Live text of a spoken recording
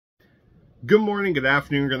Good morning, good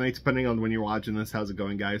afternoon, good night, depending on when you're watching this. How's it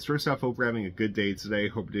going, guys? First off, hope you're having a good day today.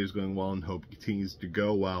 Hope your day is going well and hope it continues to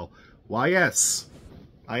go well. Why, yes,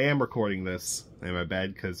 I am recording this in my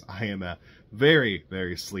bed because I am a very,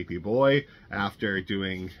 very sleepy boy after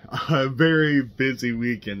doing a very busy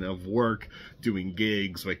weekend of work, doing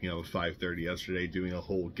gigs, waking up at 5:30 yesterday, doing a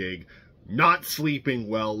whole gig, not sleeping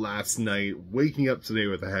well last night, waking up today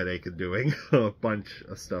with a headache and doing a bunch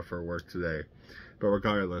of stuff for work today. But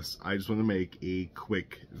regardless, I just want to make a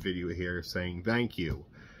quick video here saying thank you,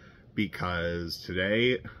 because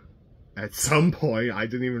today, at some point, I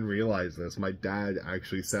didn't even realize this, my dad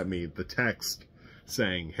actually sent me the text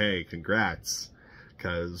saying, hey, congrats,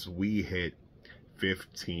 because we hit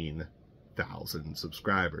 15,000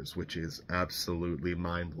 subscribers, which is absolutely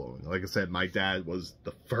mind-blowing. Like I said, my dad was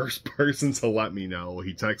the first person to let me know.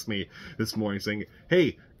 He texted me this morning saying,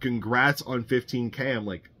 hey, congrats on 15K. I'm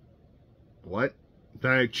like, what?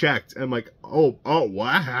 Then I checked, and I'm like, oh,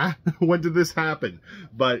 what? When did this happen?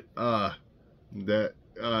 But, that,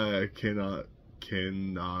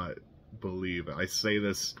 cannot believe it. I say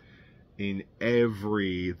this in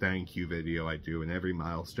every thank you video I do, in every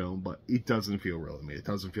milestone, but it doesn't feel real to me. It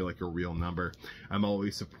doesn't feel like a real number. I'm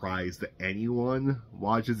always surprised that anyone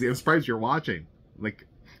watches it. I'm surprised you're watching. Like,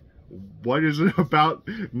 what is it about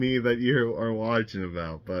me that you are watching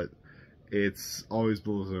about? But it's always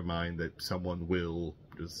blows my mind that someone will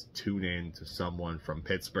just tune in to someone from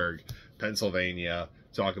Pittsburgh, Pennsylvania,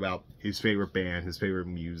 talk about his favorite band, his favorite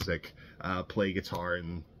music, play guitar,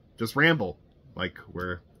 and just ramble like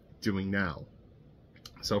we're doing now.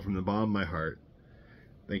 So from the bottom of my heart,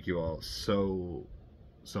 thank you all so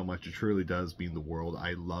much. It truly does mean the world.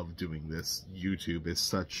 I love doing this. YouTube is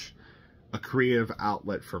such a creative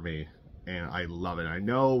outlet for me, and I love it. I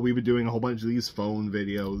know we've been doing a whole bunch of these phone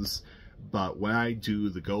videos, but when I do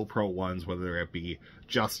the GoPro ones, whether it be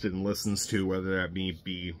Justin listens to, whether it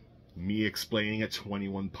be me explaining a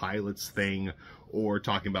 21 Pilots thing, or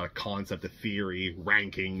talking about a concept, a theory,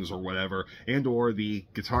 rankings, or whatever, and or the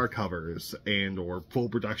guitar covers, and or full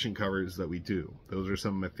production covers that we do. Those are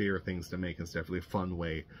some of my favorite things to make, and it's definitely a fun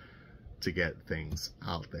way to get things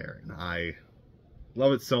out there. And I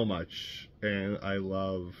love it so much, and I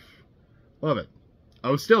love it. I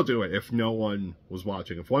would still do it if no one was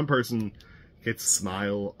watching. If one person gets a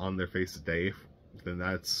smile on their face a day, then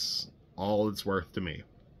that's all it's worth to me.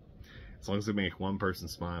 As long as I make one person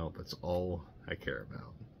smile, that's all I care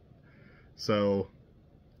about. So,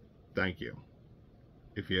 thank you.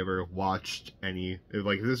 If you ever watched any, if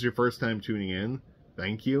this is your first time tuning in,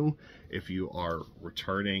 thank you. If you are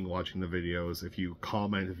returning, watching the videos, if you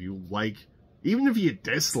comment, if you like, even if you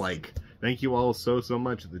dislike, thank you all so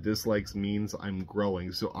much. The dislikes means I'm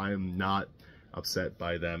growing, so I am not upset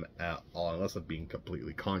by them at all, unless I'm being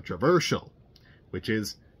completely controversial, which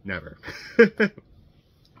is never.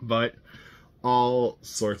 But all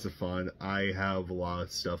sorts of fun. I have a lot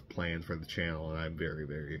of stuff planned for the channel, and I'm very,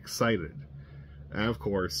 very excited. And of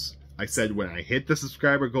course, I said when I hit the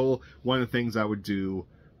subscriber goal, one of the things I would do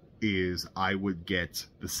is I would get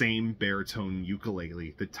the same baritone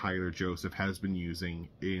ukulele that Tyler Joseph has been using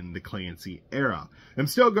in the Clancy era. I'm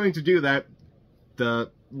still going to do that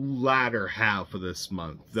the latter half of this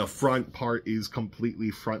month. The front part is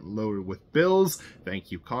completely front loaded with bills.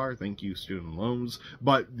 Thank you, car. Thank you, student loans.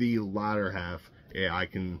 But the latter half, yeah, I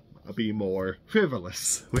can be more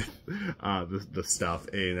frivolous with the stuff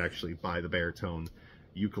and actually buy the baritone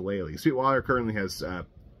ukulele. Sweetwater currently has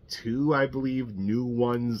two, I believe, new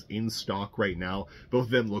ones in stock right now. Both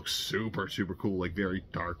of them look super cool, like very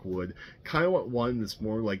dark wood. Kind of want one that's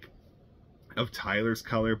more like of Tyler's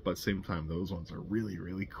color, but same time those ones are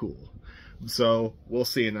really cool. So we'll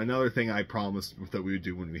see. And another thing I promised that we would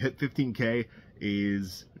do when we hit 15K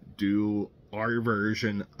is do our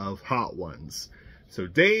version of Hot Ones. So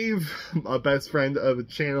Dave, my best friend of the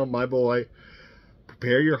channel, my boy,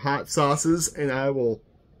 prepare your hot sauces and I will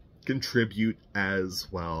contribute as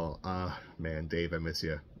well. Man, Dave, I miss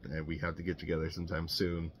you. And we have to get together sometime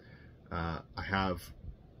soon.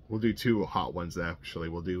 We'll do two hot ones actually.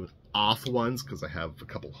 We'll do off ones because I have a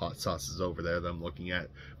couple hot sauces over there that I'm looking at.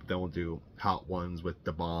 But then we'll do hot ones with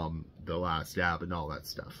the bomb, the last dab, and all that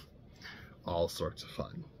stuff. All sorts of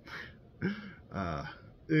fun.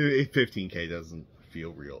 15K doesn't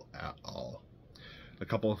feel real at all. A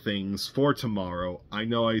couple of things for tomorrow. I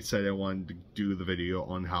know I said I wanted to do the video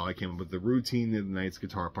on how I came up with the routine in the night's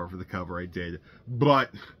guitar part for the cover. I did, but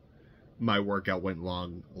my workout went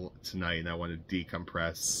long tonight and I wanted to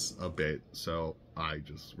decompress a bit, so I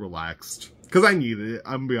just relaxed because I needed it.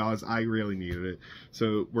 I'm gonna be honest, I really needed it.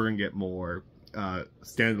 So we're gonna get more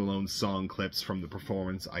standalone song clips from the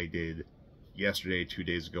performance I did yesterday, 2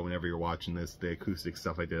 days ago, whenever you're watching this, the acoustic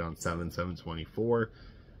stuff I did on 7/7/24.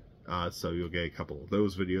 So you'll get a couple of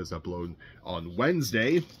those videos uploaded on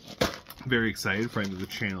Wednesday. Very excited. Friend of the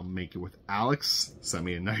channel, Make It With Alex, sent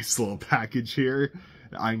me a nice little package here.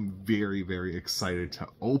 I'm very, very excited to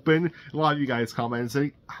open. A lot of you guys comment and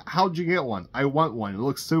say, how'd you get one? I want one. It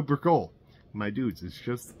looks super cool. My dudes, it's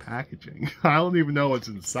just the packaging. I don't even know what's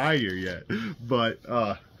inside here yet. But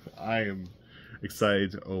I am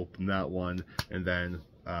excited to open that one. And then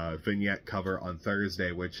vignette cover on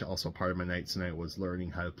Thursday, which also part of my night tonight was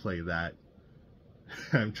learning how to play that.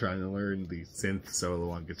 I'm trying to learn the synth solo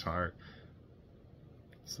on guitar.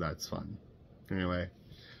 So that's fun. Anyway.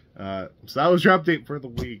 So that was your update for the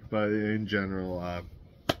week, but in general,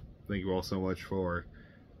 thank you all so much for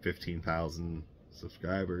 15,000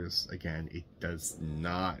 subscribers. Again, it does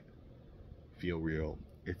not feel real.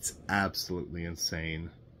 It's absolutely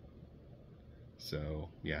insane. So,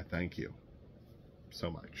 yeah, thank you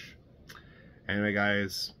so much. Anyway,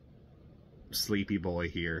 guys, sleepy boy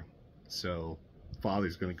here. So,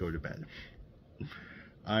 father's gonna go to bed.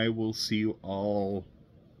 I will see you all.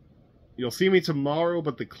 You'll see me tomorrow,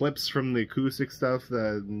 but the clips from the acoustic stuff,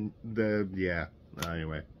 yeah.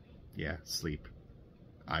 Anyway, yeah, sleep.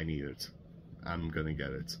 I need it. I'm gonna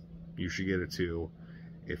get it. You should get it too,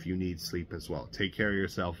 if you need sleep as well. Take care of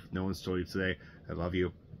yourself. No one's told you today. I love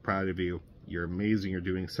you. Proud of you. You're amazing. You're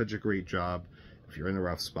doing such a great job. If you're in a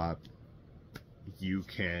rough spot, you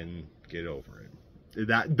can get over it.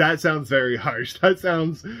 That sounds very harsh. That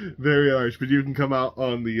sounds very harsh, but you can come out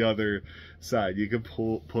on the other side. You can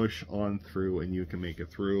push on through, and you can make it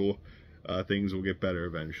through. Things will get better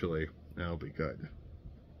eventually. That'll be good.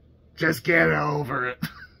 Just get over it.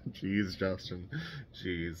 Jeez, Justin.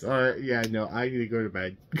 Jeez. Alright, yeah, no, I need to go to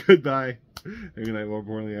bed. Goodbye. And good night, more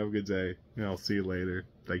importantly, have a good day. And I'll see you later.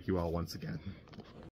 Thank you all once again.